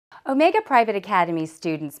Omega Private Academy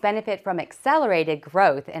students benefit from accelerated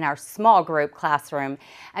growth in our small group classroom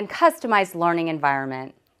and customized learning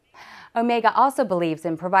environment. Omega also believes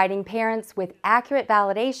in providing parents with accurate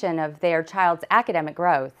validation of their child's academic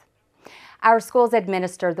growth. Our schools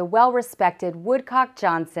administer the well-respected Woodcock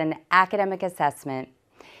Johnson academic assessment.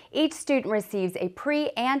 Each student receives a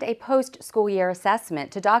pre- and a post-school year assessment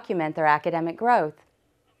to document their academic growth.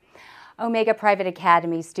 Omega Private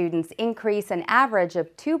Academy students increase an average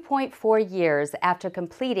of 2.4 years after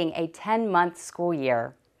completing a 10-month school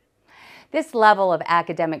year. This level of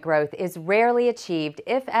academic growth is rarely achieved,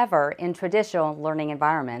 if ever, in traditional learning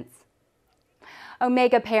environments.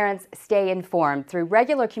 Omega parents stay informed through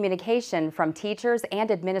regular communication from teachers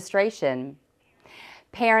and administration.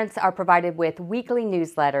 Parents are provided with weekly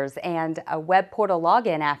newsletters and a web portal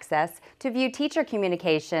login access to view teacher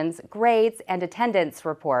communications, grades, and attendance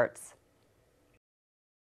reports.